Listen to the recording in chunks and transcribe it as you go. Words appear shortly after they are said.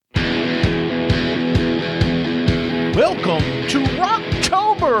Welcome to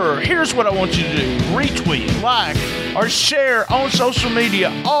Rocktober. Here's what I want you to do. Retweet, like, or share on social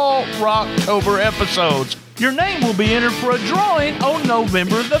media all Rocktober episodes. Your name will be entered for a drawing on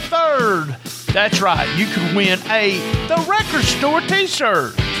November the 3rd. That's right, you could win The Record Store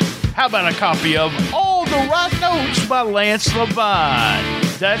t-shirt. How about a copy of All the Right Notes by Lance Levine?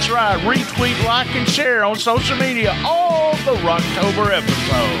 That's right, retweet, like, and share on social media all the Rocktober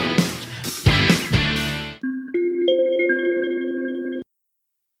episodes.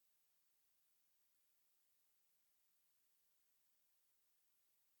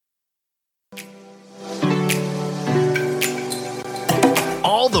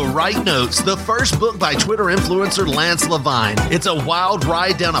 All the Right Notes, the first book by Twitter influencer Lance Levine. It's a wild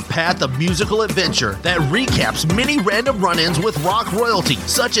ride down a path of musical adventure that recaps many random run-ins with rock royalty,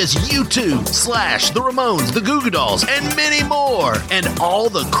 such as U2, Slash, the Ramones, the Goo Goo Dolls, and many more. And all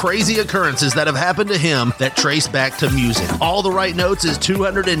the crazy occurrences that have happened to him that trace back to music. All the Right Notes is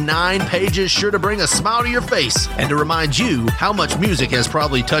 209 pages, sure to bring a smile to your face and to remind you how much music has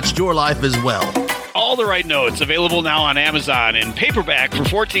probably touched your life as well. All the Right Notes, available now on Amazon in paperback for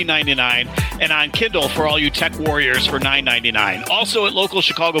 $14.99 and on Kindle for all you tech warriors for $9.99. Also at local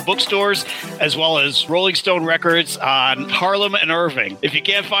Chicago bookstores, as well as Rolling Stone Records on Harlem and Irving. If you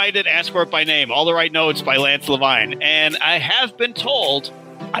can't find it, ask for it by name. All the Right Notes by Lance Levine. And I have been told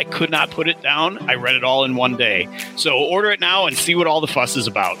I could not put it down. I read it all in one day. So order it now and see what all the fuss is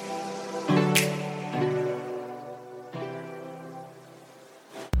about.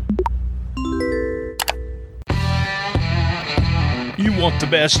 You want the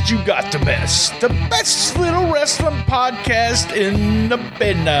best, you got the best. The best little wrestling podcast in the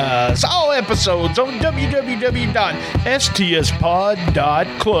business. All episodes on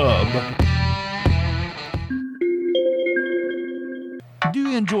www.stspod.club. Do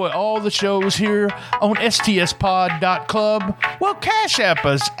you enjoy all the shows here on stspod.club? Well, cash app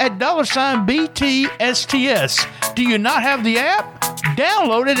us at $BTSTS. Do you not have the app?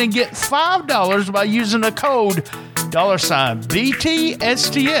 Download it and get $5 by using the code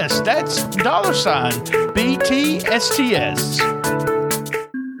 $BTSTS. That's $BTSTS.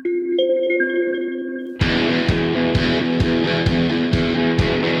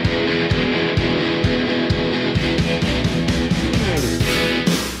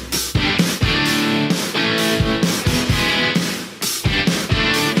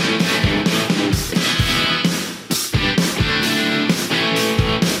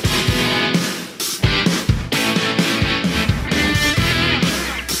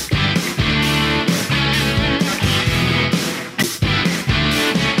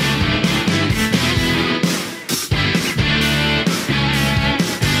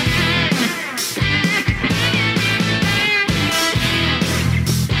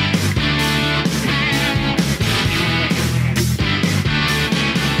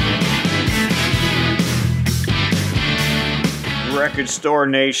 Record Store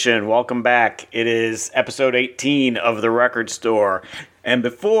Nation, welcome back. It is episode 18 of The Record Store. And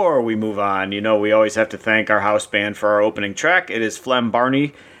before we move on, you know, we always have to thank our house band for our opening track. It is Flem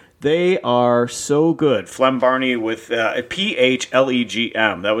Barney. They are so good. Flem Barney with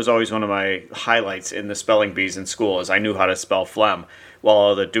P-H-L-E-G-M. That was always one of my highlights in the spelling bees in school, is I knew how to spell phlegm, while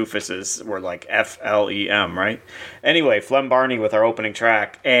all the doofuses were like F-L-E-M, right? Anyway, Flem Barney with our opening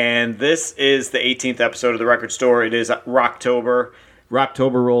track. And this is the 18th episode of The Record Store. It is Rocktober.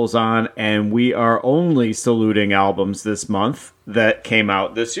 Rocktober rolls on, and we are only saluting albums this month that came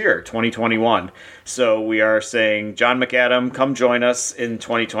out this year, 2021. So we are saying, John McAdam, come join us in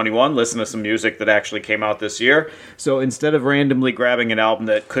 2021. Listen to some music that actually came out this year. So instead of randomly grabbing an album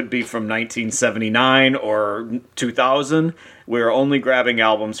that could be from 1979 or 2000, we're only grabbing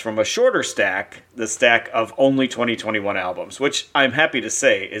albums from a shorter stack, the stack of only 2021 albums, which I'm happy to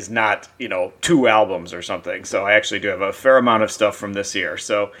say is not, 2 albums or something. So I actually do have a fair amount of stuff from this year.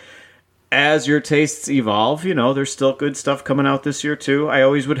 So as your tastes evolve, there's still good stuff coming out this year too. I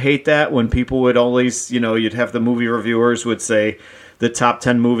always would hate that when people would always, you'd have the movie reviewers would say the top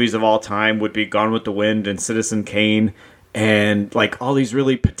 10 movies of all time would be Gone with the Wind and Citizen Kane and like all these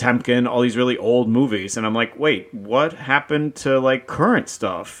really Potemkin, all these really old movies. And I'm like, wait, what happened to like current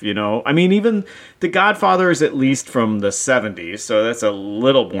stuff? I mean, even The Godfather is at least from the 70s. So that's a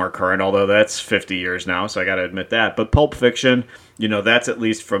little more current, although that's 50 years now. So I got to admit that. But Pulp Fiction, that's at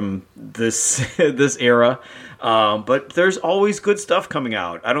least from this era. But there's always good stuff coming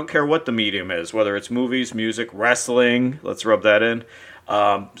out. I don't care what the medium is, whether it's movies, music, wrestling. Let's rub that in.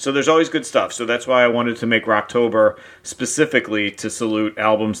 So there's always good stuff. So that's why I wanted to make Rocktober specifically to salute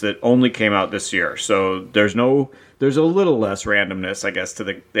albums that only came out this year. So there's a little less randomness, I guess,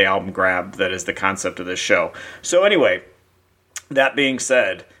 to the album grab that is the concept of this show. So anyway, that being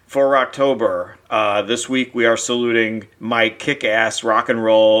said, for Rocktober, this week we are saluting my kick-ass rock and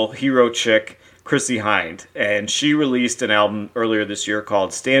roll hero chick, Chrissie Hynde. And she released an album earlier this year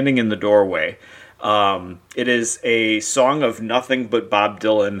called Standing in the Doorway. It is a song of nothing but Bob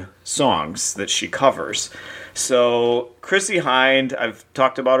Dylan songs that she covers. So Chrissie Hynde, I've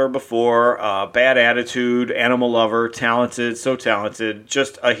talked about her before, bad attitude, animal lover, talented, so talented,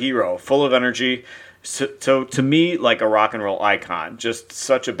 just a hero, full of energy. So to me, like a rock and roll icon, just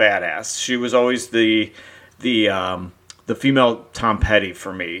such a badass. She was always the female Tom Petty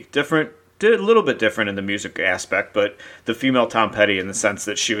for me. Did a little bit different in the music aspect, but the female Tom Petty in the sense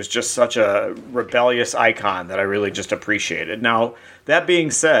that she was just such a rebellious icon that I really just appreciated. Now, that being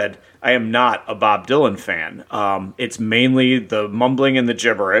said, I am not a Bob Dylan fan. It's mainly the mumbling and the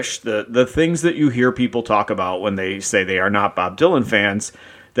gibberish, the things that you hear people talk about when they say they are not Bob Dylan fans.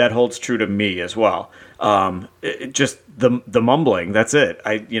 That holds true to me as well. Just the mumbling, that's it.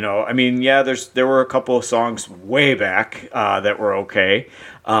 There were a couple of songs way back that were okay.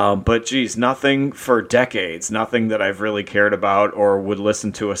 But geez, nothing for decades, nothing that I've really cared about or would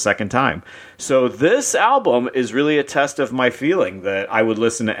listen to a second time. So this album is really a test of my feeling that I would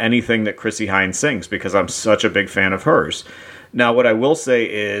listen to anything that Chrissie Hynde sings because I'm such a big fan of hers. Now, what I will say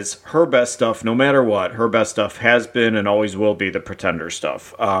is her best stuff, no matter what, her best stuff has been and always will be the Pretender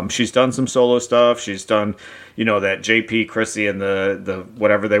stuff. She's done some solo stuff. She's done, that JP, Chrissie, and the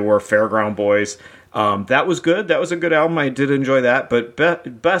whatever they were, Fairground Boys. That was good. That was a good album. I did enjoy that. But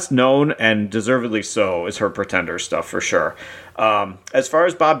best known, and deservedly so, is her Pretender stuff for sure. As far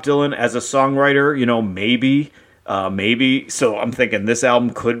as Bob Dylan as a songwriter, maybe. So I'm thinking this album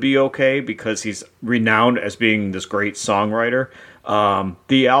could be okay because he's renowned as being this great songwriter.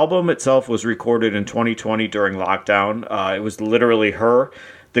 The album itself was recorded in 2020 during lockdown. It was literally her,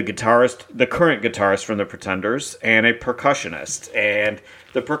 the current guitarist from the Pretenders, and a percussionist. And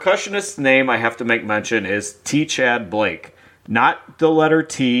the percussionist's name I have to make mention is T. Chad Blake. Not the letter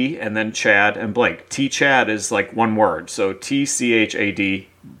T and then Chad and Blake. T. Chad is like one word. So TCHAD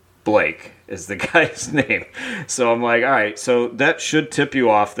Blake is the guy's name. So I'm like, all right, so that should tip you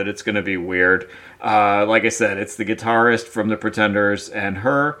off that it's going to be weird. Like I said, it's the guitarist from the Pretenders and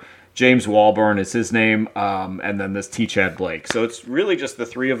her. James Walburn is his name, and then this T. Chad Blake. So it's really just the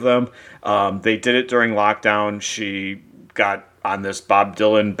three of them. They did it during lockdown. She got on this Bob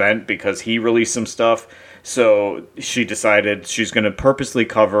Dylan bent because he released some stuff. So she decided she's going to purposely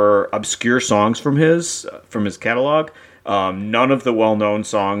cover obscure songs from his catalog. None of the well-known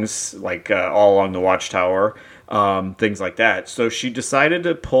songs, like All Along the Watchtower, things like that. So she decided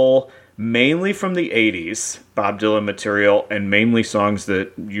to pull mainly from the 80s Bob Dylan material and mainly songs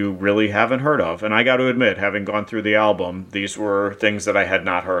that you really haven't heard of. And I got to admit, having gone through the album, these were things that I had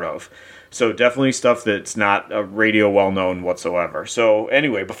not heard of. So definitely stuff that's not radio well-known whatsoever. So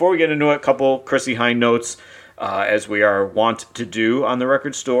anyway, before we get into it, a couple Chrissie Hynde notes, as we are wont to do on the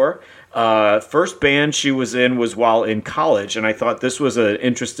record store. First band she was in was while in college, and I thought this was an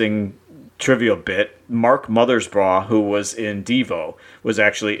interesting trivia bit. Mark Mothersbaugh, who was in Devo, was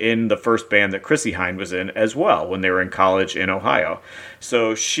actually in the first band that Chrissie Hynde was in as well when they were in college in Ohio.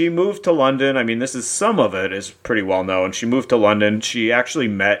 So she moved to London. I mean, some of it is pretty well known. She moved to London. She actually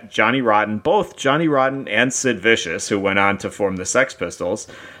met Johnny Rotten, both Johnny Rotten and Sid Vicious, who went on to form the Sex Pistols.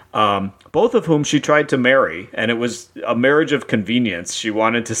 Both of whom she tried to marry, and it was a marriage of convenience. She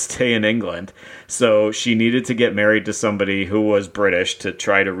wanted to stay in England, so she needed to get married to somebody who was British to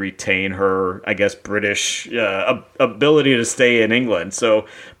try to retain her, I guess, British ability to stay in England. So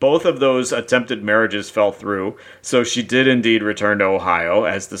both of those attempted marriages fell through, so she did indeed return to Ohio,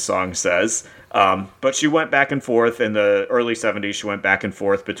 as the song says. But she went back and forth in the early 70s. She went back and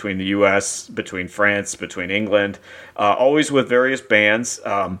forth between the U.S., between France, between England, always with various bands.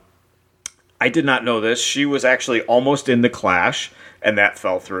 I did not know this. She was actually almost in The Clash, and that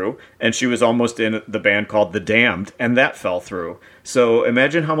fell through. And she was almost in the band called The Damned, and that fell through. So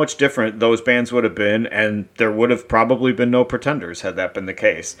imagine how much different those bands would have been, and there would have probably been no Pretenders had that been the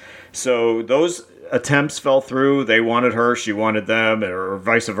case. So those attempts fell through. They wanted her, she wanted them, or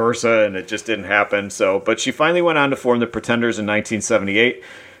vice versa, and it just didn't happen. But she finally went on to form the Pretenders in 1978.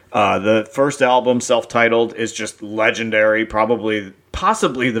 The first album, self-titled, is just legendary, possibly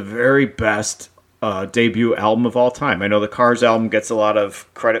the very best debut album of all time. I know the Cars album gets a lot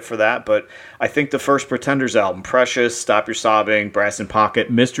of credit for that, but I think the first Pretenders album, Precious, Stop Your Sobbing, Brass in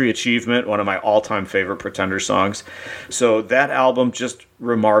Pocket, Mystery Achievement, one of my all-time favorite Pretenders songs. So that album, just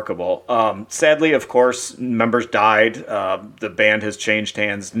remarkable. Sadly, of course, members died. The band has changed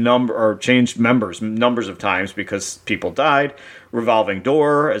hands changed members numbers of times because people died. Revolving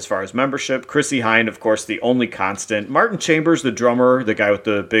door as far as membership. Chrissie Hynde, of course, the only constant. Martin Chambers, the drummer, the guy with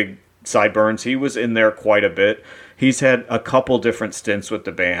the big sideburns, he was in there quite a bit. He's had a couple different stints with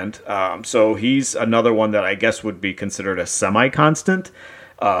the band. So he's another one that I guess would be considered a semi-constant,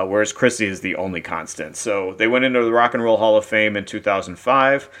 whereas Chrissie is the only constant. So they went into the Rock and Roll Hall of Fame in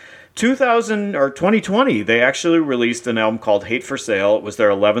 2005. 2020, they actually released an album called Hate for Sale. It was their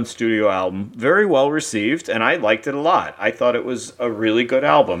 11th studio album. Very well received, and I liked it a lot. I thought it was a really good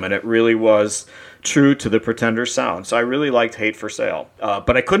album, and it really was true to the Pretenders sound. So I really liked Hate for Sale.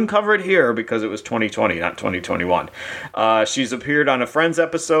 But I couldn't cover it here because it was 2020, not 2021. She's appeared on a Friends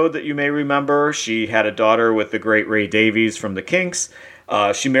episode that you may remember. She had a daughter with the great Ray Davies from the Kinks.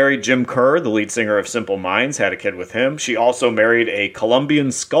 She married Jim Kerr, the lead singer of Simple Minds, had a kid with him. She also married a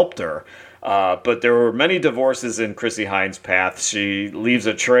Colombian sculptor. But there were many divorces in Chrissie Hynde's path. She leaves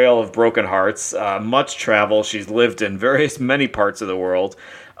a trail of broken hearts, much travel. She's lived in many parts of the world.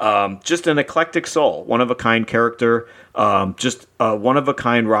 Just an eclectic soul, one-of-a-kind character, just a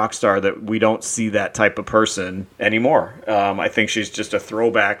one-of-a-kind rock star that we don't see that type of person anymore. I think she's just a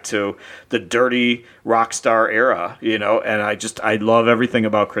throwback to the dirty rock star era, and I love everything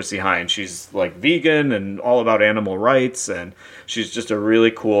about Chrissie Hynde. She's like vegan and all about animal rights, and she's just a really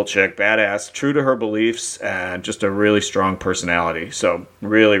cool chick, badass, true to her beliefs, and just a really strong personality. So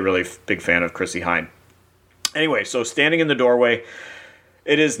really, really big fan of Chrissie Hynde. Anyway, so Standing in the Doorway.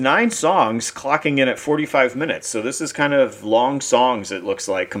 It is 9 songs, clocking in at 45 minutes. So this is kind of long songs, it looks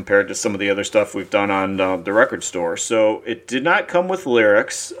like, compared to some of the other stuff we've done on the record store. So it did not come with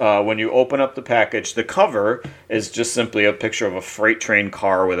lyrics. When you open up the package, the cover is just simply a picture of a freight train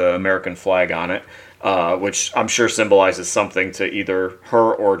car with an American flag on it, which I'm sure symbolizes something to either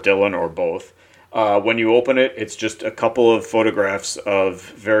her or Dylan or both. When you open it, it's just a couple of photographs of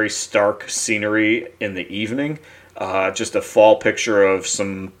very stark scenery in the evening. Just a fall picture of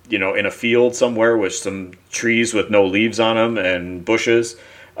some, in a field somewhere with some trees with no leaves on them and bushes.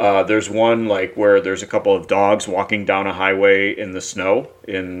 There's one where there's a couple of dogs walking down a highway in the snow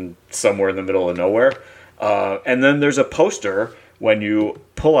somewhere in the middle of nowhere. And then there's a poster. When you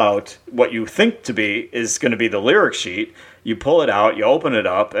pull out what you think is going to be the lyric sheet, you pull it out, you open it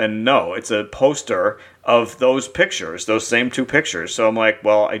up, and no, it's a poster of those pictures, those same 2 pictures. So I'm like,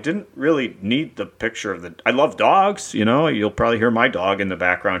 well, I didn't really need the picture of I love dogs, you'll probably hear my dog in the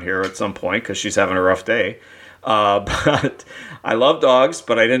background here at some point because she's having a rough day. But I love dogs,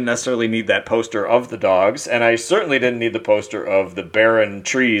 but I didn't necessarily need that poster of the dogs, and I certainly didn't need the poster of the barren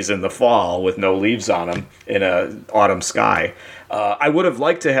trees in the fall with no leaves on them in an autumn sky. I would have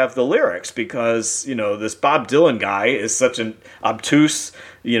liked to have the lyrics because, this Bob Dylan guy is such an obtuse,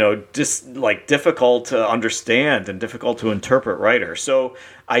 difficult to understand and difficult to interpret writer. So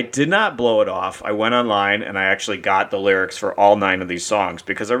I did not blow it off. I went online and I actually got the lyrics for all 9 of these songs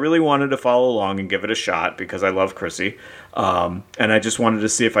because I really wanted to follow along and give it a shot because I love Chrissie. And I just wanted to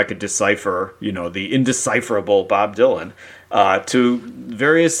see if I could decipher, the indecipherable Bob Dylan to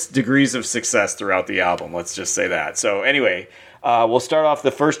various degrees of success throughout the album. Let's just say that. So anyway, we'll start off.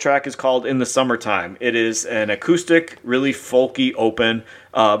 The first track is called In the Summertime. It is an acoustic, really folky, open,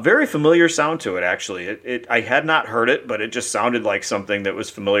 very familiar sound to it, actually. I had not heard it, but it just sounded like something that was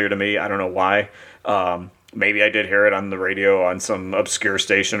familiar to me. I don't know why. Maybe I did hear it on the radio on some obscure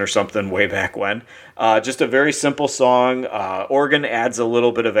station or something way back when. Just a very simple song. Organ adds a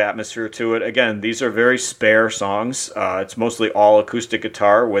little bit of atmosphere to it. Again, these are very spare songs. It's mostly all acoustic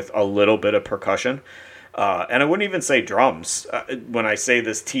guitar with a little bit of percussion. And I wouldn't even say drums. When I say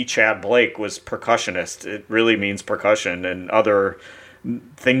this T. Chad Blake was percussionist, it really means percussion and other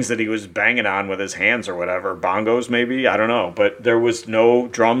things that he was banging on with his hands or whatever. Bongos, maybe? I don't know. But there was no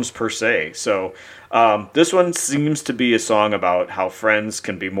drums per se. So this one seems to be a song about how friends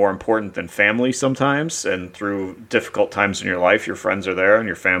can be more important than family sometimes. And through difficult times in your life, your friends are there and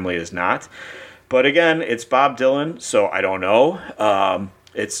your family is not. But again, it's Bob Dylan, so I don't know.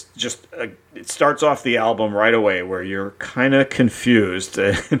 It's just, it starts off the album right away where you're kind of confused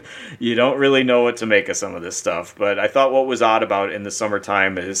and you don't really know what to make of some of this stuff. But I thought what was odd about In the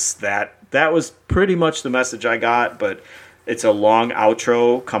Summertime is that was pretty much the message I got, but it's a long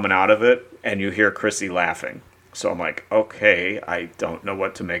outro coming out of it and you hear Chrissie laughing. So I'm like, okay, I don't know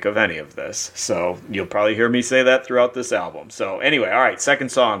what to make of any of this. So you'll probably hear me say that throughout this album. So anyway, all right, second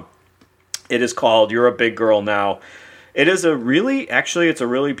song It is called You're a Big Girl Now. It is it's a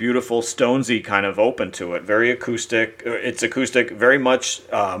really beautiful Stonesy kind of open to it. Very acoustic. It's acoustic, very much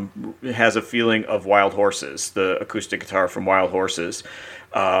has a feeling of Wild Horses, the acoustic guitar from Wild Horses.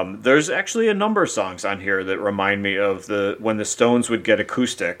 There's actually a number of songs on here that remind me of when the Stones would get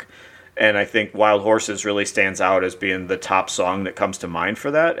acoustic. And I think Wild Horses really stands out as being the top song that comes to mind for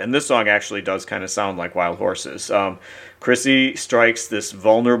that. And this song actually does kind of sound like Wild Horses. Chrissy strikes this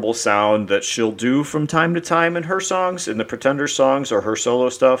vulnerable sound that she'll do from time to time in her songs, in the Pretenders songs or her solo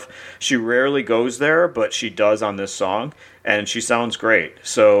stuff. She rarely goes there, but she does on this song, and she sounds great.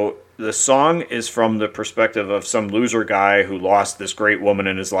 So the song is from the perspective of some loser guy who lost this great woman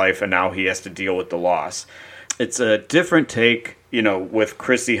in his life, and now he has to deal with the loss. It's a different take, with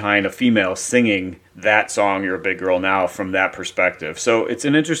Chrissie Hynde, a female, singing that song, You're a Big Girl Now, from that perspective. So it's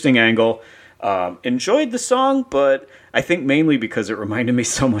an interesting angle. Enjoyed the song, but I think mainly because it reminded me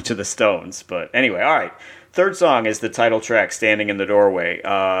so much of the Stones. But anyway, all right. Third song is the title track, Standing in the Doorway.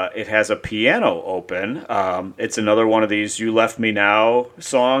 It has a piano open. It's another one of these You Left Me Now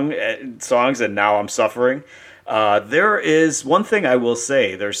songs, and now I'm suffering. There is one thing I will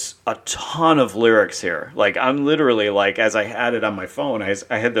say. There's a ton of lyrics here. Like, I'm literally, as I had it on my phone,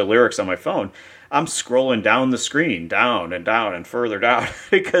 I had the lyrics on my phone. I'm scrolling down the screen, down and further down,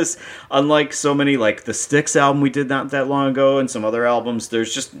 because unlike so many, like the Styx album we did not that long ago and some other albums,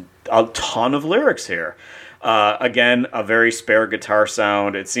 there's just a ton of lyrics here. Again, a very spare guitar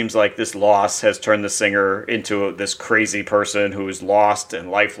sound. It seems like this loss has turned the singer into this crazy person who is lost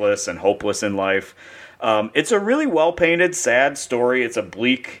and lifeless and hopeless in life. It's a really well-painted, sad story. It's a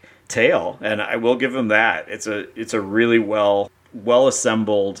bleak tale, and I will give him that. It's a really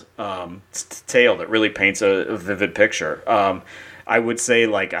well-assembled tale that really paints a vivid picture. I would say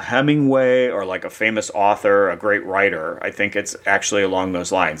like a Hemingway or like a famous author, a great writer. I think it's actually along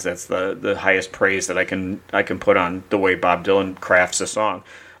those lines. That's the highest praise that I can put on the way Bob Dylan crafts a song.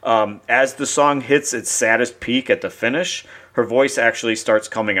 As the song hits its saddest peak at the finish, her voice actually starts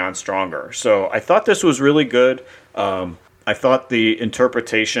coming on stronger. So I thought this was really good. I thought the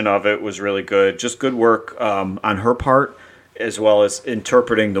interpretation of it was really good. Just good work on her part, as well as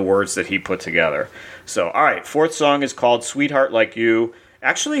interpreting the words that he put together. So, all right, fourth song is called Sweetheart Like You.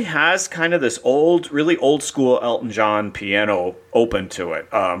 Actually has kind of this really old school Elton John piano open to it.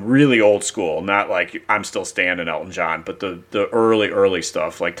 Really old school, not like I'm Still Standing Elton John, but the early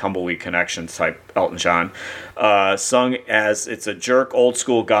stuff, like Tumbleweed Connections type Elton John. Sung as it's a jerk old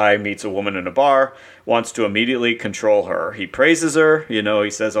school guy meets a woman in a bar, wants to immediately control her. He praises her, he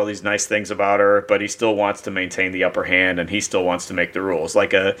says all these nice things about her, but he still wants to maintain the upper hand, and he still wants to make the rules,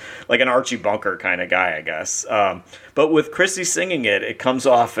 like an Archie Bunker kind of guy, I guess. But with Chrissy singing it comes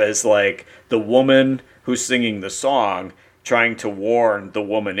off as like the woman who's singing the song trying to warn the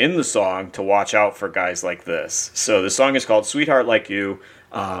woman in the song to watch out for guys like this. So the song is called Sweetheart Like You.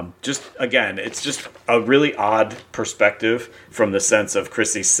 It's just a really odd perspective from the sense of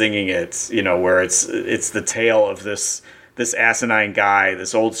Chrissy singing it, where it's the tale of this asinine guy,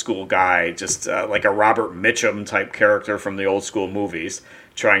 this old school guy, just like a Robert Mitchum type character from the old school movies,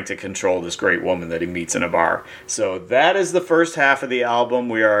 trying to control this great woman that he meets in a bar. So that is the first half of the album.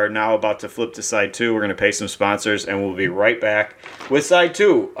 We are now about to flip to side two. We're going to pay some sponsors, and we'll be right back with side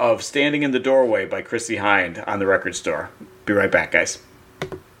two of Standing in the Doorway by Chrissie Hynde on the Record Store. Be right back, guys.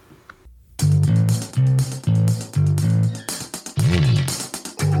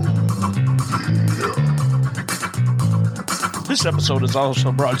 This episode is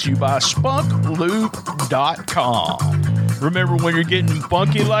also brought to you by SpunkLube.com. Remember, when you're getting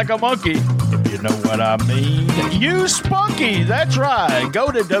funky like a monkey, if you know what I mean, use Spunky. That's right.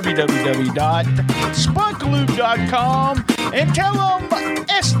 Go to www.spunklube.com and tell them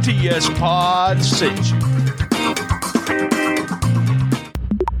STS Pod sent you.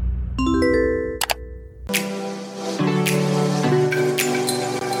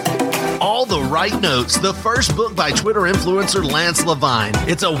 All the Right Notes, the first book by Twitter influencer Lance Levine.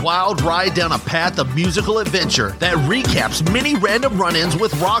 It's a wild ride down a path of musical adventure that recaps many random run-ins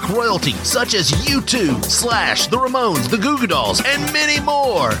with rock royalty, such as U2, Slash, The Ramones, The Goo Goo Dolls, and many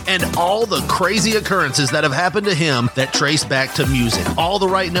more. And all the crazy occurrences that have happened to him that trace back to music. All the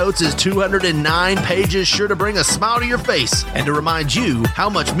Right Notes is 209 pages, sure to bring a smile to your face and to remind you how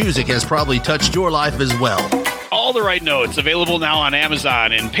much music has probably touched your life as well. All the Right Notes, available now on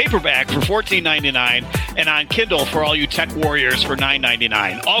Amazon in paperback for $14.99 and on Kindle for all you tech warriors for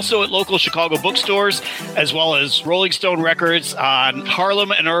 $9.99. Also at local Chicago bookstores, as well as Rolling Stone Records on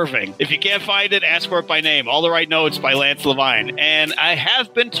Harlem and Irving. If you can't find it, ask for it by name. All the Right Notes by Lance Levine. And I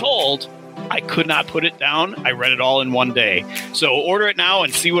have been told I could not put it down. I read it all in one day. So order it now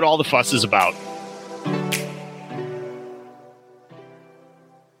and see what all the fuss is about.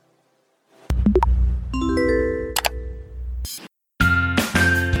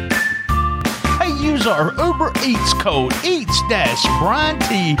 Use our Uber Eats code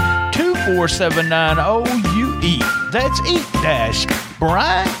EATS-BRIANT24790UE. That's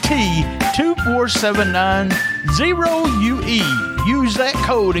EAT-BRIANT24790UE. Use that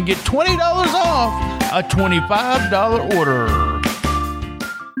code and get $20 off a $25 order.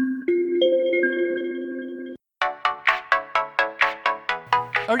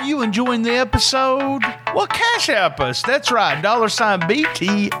 Are you enjoying the episode? Well, Cash App us. That's right,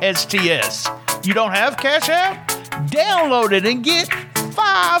 $BTSTS. You don't have Cash App? Download it and get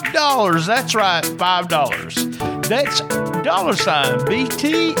 $5. That's right, $5. That's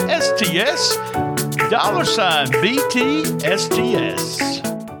 $BTSTS, $BTSTS.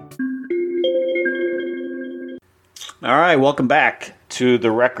 All right, welcome back to the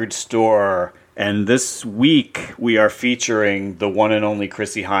Record Store. And this week we are featuring the one and only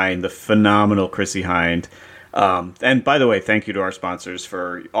Chrissie Hynde, the phenomenal Chrissie Hynde. And by the way, thank you to our sponsors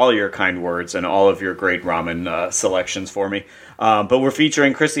for all your kind words and all of your great ramen selections for me. But we're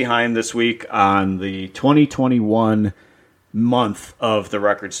featuring Chrissie Hynde this week on the 2021 month of the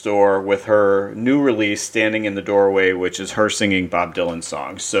Record Store with her new release, Standing in the Doorway, which is her singing Bob Dylan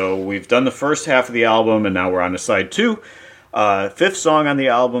songs. So we've done the first half of the album, and now we're on to side two. Fifth song on the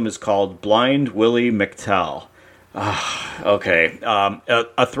album is called Blind Willie McTell. Okay.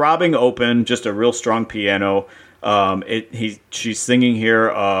 A throbbing open, just a real strong piano. She's singing here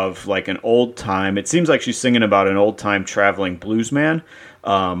of like an old time. It seems like she's singing about an old time traveling bluesman,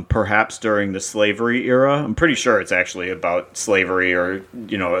 perhaps during the slavery era. I'm pretty sure it's actually about slavery or,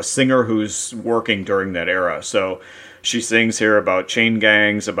 a singer who's working during that era. So she sings here about chain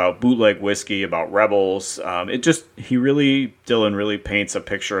gangs, about bootleg whiskey, about rebels. Dylan really paints a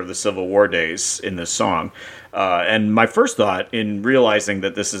picture of the Civil War days in this song. And my first thought in realizing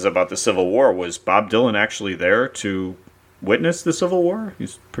that this is about the Civil War was Bob Dylan actually there to witness the Civil War?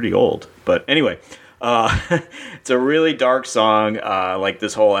 He's pretty old. But anyway, it's a really dark song. Like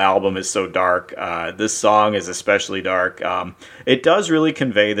this whole album is so dark. This song is especially dark. It does really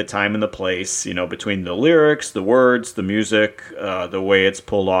convey the time and the place, between the lyrics, the words, the music, the way it's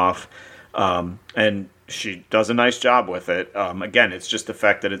pulled off. And she does a nice job with it. Again, it's just the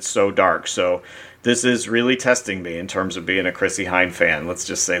fact that it's so dark. So this is really testing me in terms of being a Chrissie Hynde fan. Let's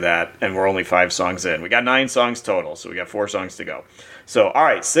just say that. And we're only 5 songs in. We got 9 songs total, so we got 4 songs to go. So, all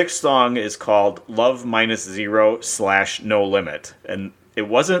right, 6th song is called Love -0 / No Limit. And it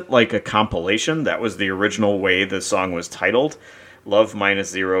wasn't like a compilation. That was the original way the song was titled, Love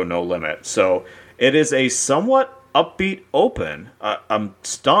 -0 No Limit. So it is a somewhat upbeat open. I'm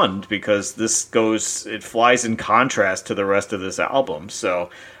stunned because it flies in contrast to the rest of this album.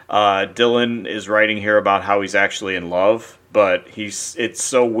 So Dylan is writing here about how he's actually in love, but it's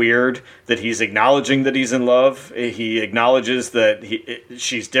so weird that he's acknowledging that he's in love. He acknowledges that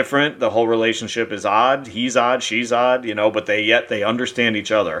she's different. The whole relationship is odd. He's odd, she's odd, but they understand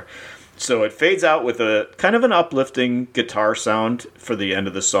each other. So it fades out with a kind of an uplifting guitar sound for the end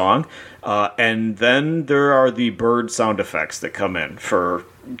of the song. And then there are the bird sound effects that come in for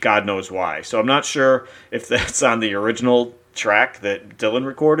God knows why. So I'm not sure if that's on the original track that Dylan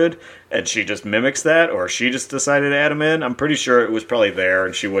recorded and she just mimics that, or she just decided to add them in. I'm pretty sure it was probably there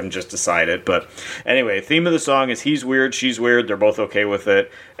and she wouldn't just decide it. But anyway, theme of the song is he's weird, she's weird, they're both okay with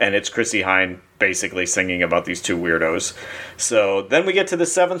it, and it's Chrissie Hynde basically singing about these two weirdos. So then we get to the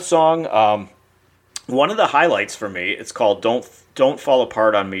 7th song. One of the highlights for me, it's called Don't Fall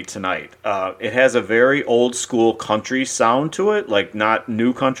Apart on Me Tonight. It has a very old school country sound to it, like not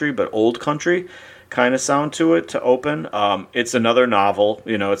new country, but old country kind of sound to it to open. It's another novel,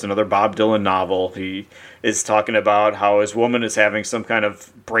 it's another Bob Dylan novel. He is talking about how his woman is having some kind of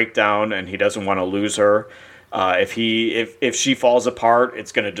breakdown and he doesn't want to lose her. If she falls apart,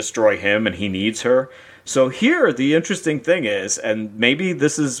 it's going to destroy him and he needs her. So here, the interesting thing is, and maybe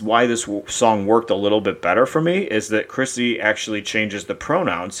this is why this song worked a little bit better for me, is that Chrissie actually changes the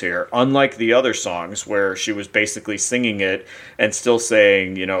pronouns here, unlike the other songs where she was basically singing it and still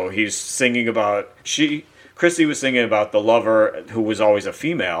saying, he's singing about, Chrissie was singing about the lover who was always a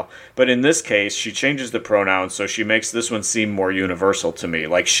female, but in this case, she changes the pronouns, so she makes this one seem more universal to me,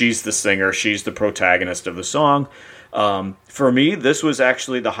 like she's the singer, she's the protagonist of the song. For me, this was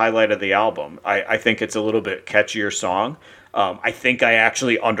actually the highlight of the album. I think it's a little bit catchier song. I think I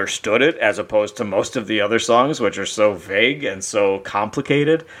actually understood it as opposed to most of the other songs, which are so vague and so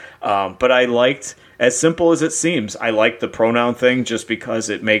complicated. But I liked, as simple as it seems, I like the pronoun thing just because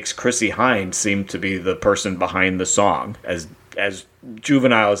it makes Chrissie Hynde seem to be the person behind the song, as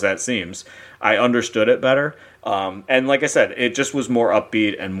juvenile as that seems. I understood it better. And like I said, it just was more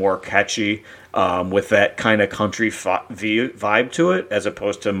upbeat and more catchy, with that kind of country vibe to it, as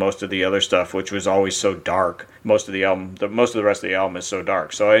opposed to most of the other stuff, which was always so dark. Most of the rest of the album is so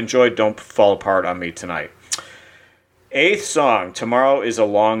dark. So I enjoyed Don't Fall Apart on Me Tonight. 8th song, Tomorrow is a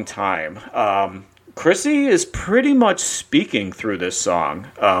Long Time. Chrissie is pretty much speaking through this song.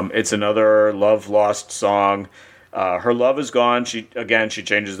 It's another love lost song. Her love is gone. She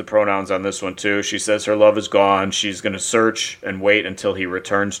changes the pronouns on this one too. She says her love is gone. She's going to search and wait until he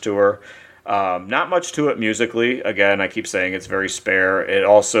returns to her. Not much to it musically. Again, I keep saying it's very spare.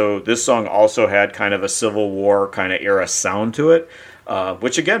 This song also had kind of a Civil War kind of era sound to it,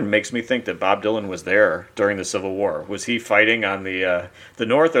 which again makes me think that Bob Dylan was there during the Civil War. Was he fighting on the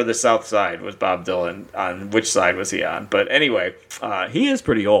north or the south side? Was Bob Dylan on which side was he on? But anyway, he is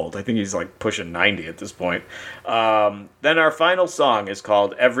pretty old. I think he's like pushing 90 at this point. Then our final song is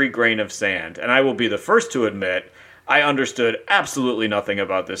called Every Grain of Sand, and I will be the first to admit I understood absolutely nothing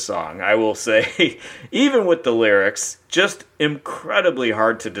about this song. I will say, even with the lyrics, just incredibly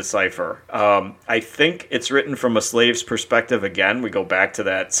hard to decipher. I think it's written from a slave's perspective. Again, we go back to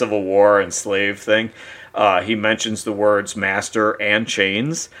that Civil War and slave thing. He mentions the words master and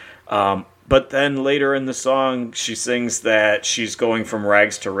chains. But then later in the song, she sings that she's going from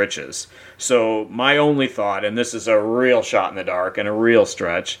rags to riches. So my only thought, and this is a real shot in the dark and a real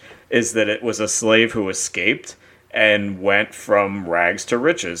stretch, is that it was a slave who escaped and went from rags to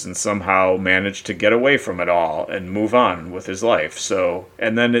riches and somehow managed to get away from it all and move on with his life. So,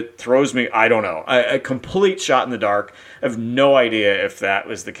 and then it throws me, I don't know, a complete shot in the dark. I have no idea if that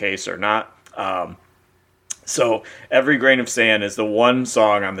was the case or not. So Every Grain of Sand is the one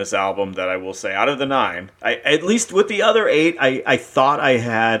song on this album that I will say out of the 9, at least with the other 8, I thought I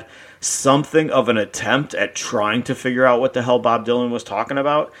had something of an attempt at trying to figure out what the hell Bob Dylan was talking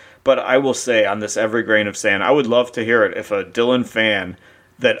about. But I will say on this Every Grain of Sand, I would love to hear it. If a Dylan fan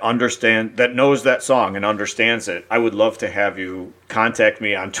that knows that song and understands it, I would love to have you contact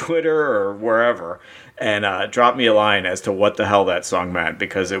me on Twitter or wherever and drop me a line as to what the hell that song meant,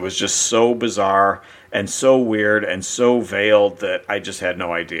 because it was just so bizarre and so weird and so veiled that I just had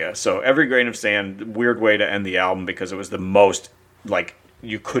no idea. So Every Grain of Sand, weird way to end the album, because it was the most, like,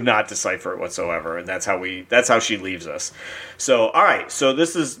 you could not decipher it whatsoever, and that's how she leaves us. So, all right, so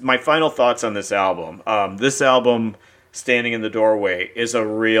this is my final thoughts on this album. This album, Standing in the Doorway, is a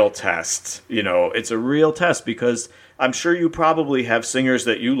real test. You know, it's a real test because I'm sure you probably have singers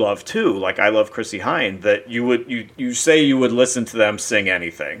that you love too, like I love Chrissie Hynde, that you say you would listen to them sing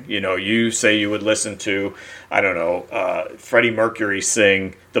anything. You know, you say you would listen to, I don't know, Freddie Mercury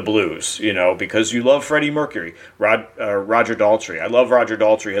sing the blues, you know, because you love Freddie Mercury. Roger Daltrey. I love Roger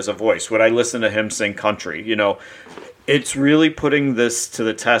Daltrey as a voice. Would I listen to him sing country? You know, it's really putting this to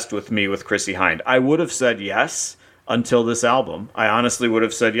the test with me with Chrissie Hynde. I would have said yes until this album. I honestly would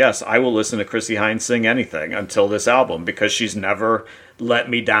have said yes. I will listen to Chrissie Hynde sing anything until this album, because she's never let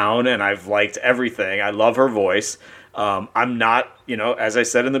me down and I've liked everything. I love her voice. I'm not, you know, as I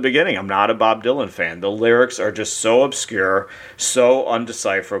said in the beginning, I'm not a Bob Dylan fan. The lyrics are just so obscure, so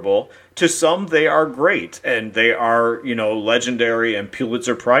undecipherable. To some, they are great, and they are, you know, legendary and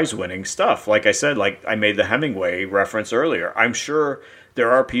Pulitzer Prize winning stuff. Like I said, like I made the Hemingway reference earlier. I'm sure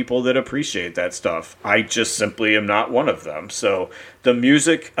there are people that appreciate that stuff. I just simply am not one of them. So the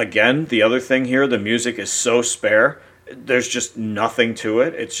music, again, the other thing here, the music is so spare. There's just nothing to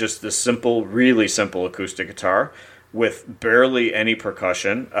it. It's just the simple, really simple acoustic guitar with barely any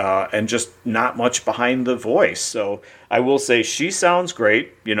percussion and just not much behind the voice. So I will say she sounds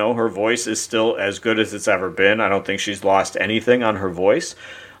great. You know, her voice is still as good as it's ever been. I don't think she's lost anything on her voice.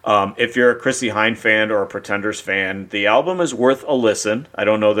 If you're a Chrissie Hynde fan or a Pretenders fan, the album is worth a listen. I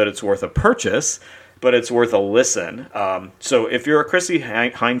don't know that it's worth a purchase, but it's worth a listen. So if you're a Chrissie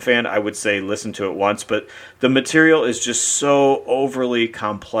Hynde fan, I would say listen to it once. But the material is just so overly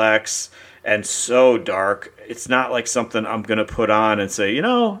complex and so dark. It's not like something I'm going to put on and say, you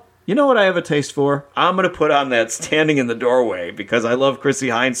know what I have a taste for? I'm going to put on that Standing in the Doorway because I love Chrissie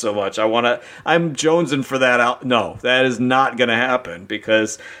Hynde so much. I'm jonesing for that out. No, that is not going to happen,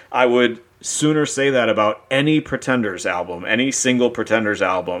 because I would sooner say that about any Pretenders album, any single Pretenders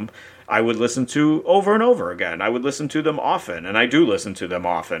album. I would listen to over and over again. I would listen to them often, and I do listen to them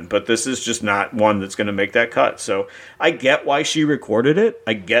often, but this is just not one that's going to make that cut. So I get why she recorded it.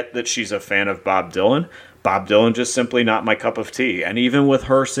 I get that she's a fan of Bob Dylan. Bob Dylan just simply not my cup of tea. And even with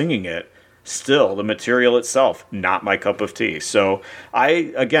her singing it, still, the material itself, not my cup of tea. So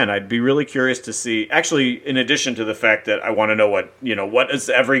I'd be really curious to see, actually, in addition to the fact that I want to know what does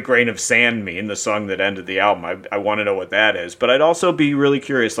Every Grain of Sand mean, the song that ended the album. I want to know what that is. But I'd also be really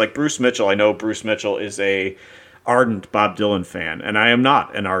curious, like Bruce Mitchell. I know Bruce Mitchell is a ardent Bob Dylan fan, and I am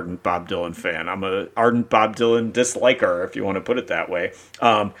not an ardent Bob Dylan fan. I'm an ardent Bob Dylan disliker, if you want to put it that way.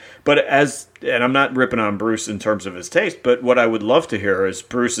 And I'm not ripping on Bruce in terms of his taste, but what I would love to hear is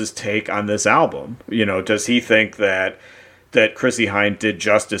Bruce's take on this album. Does he think that Chrissie Hynde did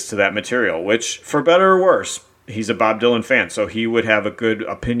justice to that material? Which, for better or worse, he's a Bob Dylan fan, so he would have a good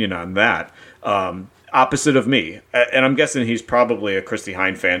opinion on that. Opposite of me. And I'm guessing he's probably a Chrissie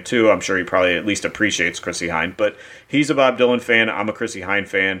Hynde fan too. I'm sure he probably at least appreciates Chrissie Hynde, but he's a Bob Dylan fan. I'm a Chrissie Hynde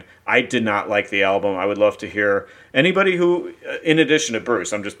fan. I did not like the album. I would love to hear anybody who, in addition to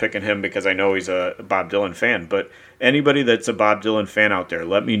Bruce, I'm just picking him because I know he's a Bob Dylan fan, but anybody that's a Bob Dylan fan out there,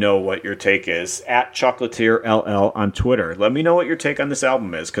 let me know what your take is at ChocolatierLL on Twitter. Let me know what your take on this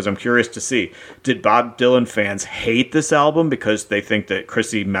album is, because I'm curious to see, did Bob Dylan fans hate this album because they think that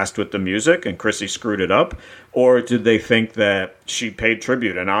Chrissie messed with the music and Chrissie screwed it up? Or did they think that she paid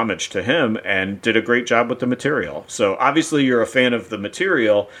tribute and homage to him and did a great job with the material? So obviously you're a fan of the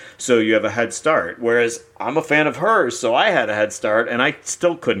material, so you have a head start. Whereas I'm a fan of hers, so I had a head start, and I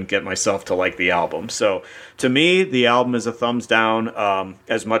still couldn't get myself to like the album. So to me, the album is a thumbs down.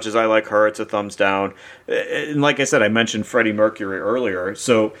 As much as I like her, it's a thumbs down. And like I said, I mentioned Freddie Mercury earlier.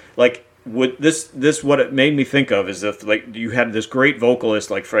 So like, what it made me think of is if like you had this great vocalist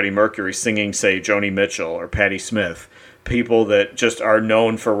like Freddie Mercury singing, say, Joni Mitchell or Patti Smith, people that just are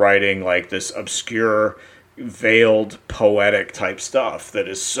known for writing like this obscure, veiled, poetic type stuff that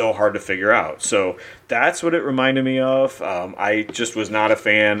is so hard to figure out. So that's what it reminded me of. I just was not a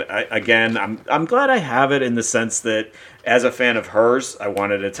fan. I'm glad I have it in the sense that as a fan of hers, I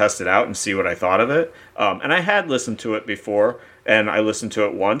wanted to test it out and see what I thought of it. And I had listened to it before. And I listened to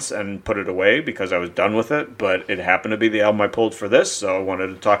it once and put it away because I was done with it, but it happened to be the album I pulled for this, so I wanted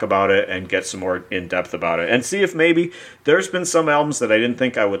to talk about it and get some more in-depth about it. And see if maybe there's been some albums that I didn't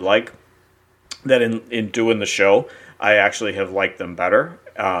think I would like that in doing the show, I actually have liked them better.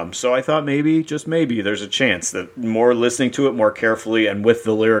 So I thought maybe, just maybe, there's a chance that more listening to it more carefully and with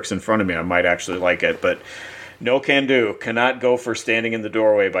the lyrics in front of me, I might actually like it, but no can do. Cannot go for Standing in the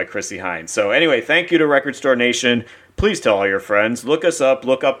Doorway by Chrissie Hynde. So anyway, thank you to Record Store Nation. Please tell all your friends. Look us up.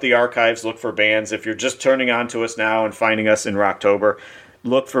 Look up the archives. Look for bands. If you're just turning on to us now and finding us in Rocktober,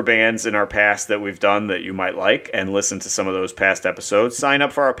 look for bands in our past that we've done that you might like and listen to some of those past episodes. Sign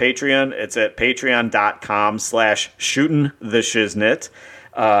up for our Patreon. It's at patreon.com/shootintheshiznit.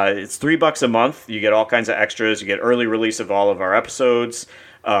 It's $3 a month. You get all kinds of extras. You get early release of all of our episodes.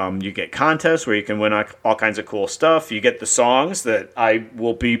 You get contests where you can win all kinds of cool stuff. You get the songs that I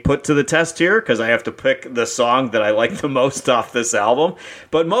will be put to the test here because I have to pick the song that I like the most off this album.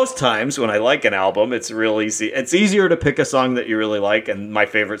 But most times when I like an album, it's real easy. It's easier to pick a song that you really like and my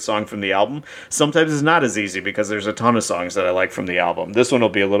favorite song from the album. Sometimes it's not as easy because there's a ton of songs that I like from the album. This one will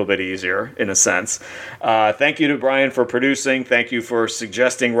be a little bit easier in a sense. Thank you to Brian for producing. Thank you for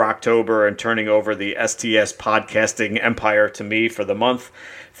suggesting Rocktober and turning over the STS podcasting empire to me for the month.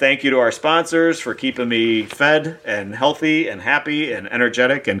 Thank you to our sponsors for keeping me fed and healthy and happy and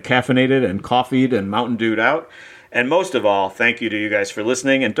energetic and caffeinated and coffeeed and Mountain Dewed out. And most of all, thank you to you guys for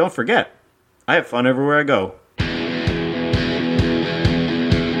listening. And don't forget, I have fun everywhere I go.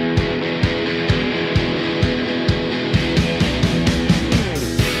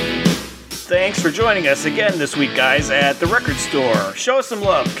 Thanks for joining us again this week, guys, at the Record Store. Show us some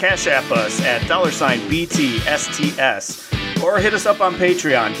love. Cash App us at $BTSTS. Or hit us up on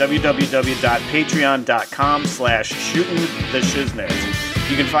Patreon, www.patreon.com/shootintheshiznit.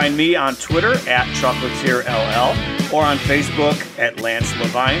 You can find me on Twitter at ChocolatierLL or on Facebook at Lance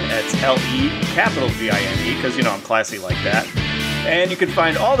Levine. That's LE_VINE, because, you know, I'm classy like that. And you can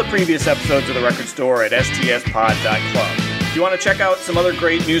find all the previous episodes of The Record Store at stspod.club. If you want to check out some other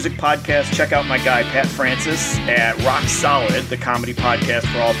great music podcasts, check out my guy Pat Francis at Rock Solid, the comedy podcast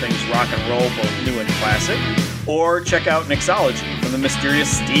for all things rock and roll, both new and classic. Or check out Mixology from the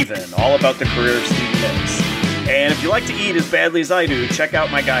mysterious Steven, all about the career of Steve Nicks. And if you like to eat as badly as I do, check out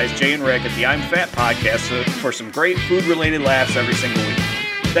my guys Jay and Rick at the I'm Fat podcast for some great food-related laughs every single week.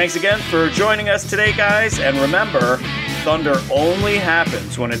 Thanks again for joining us today, guys. And remember, thunder only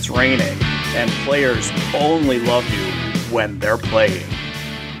happens when it's raining, and players only love you when they're playing.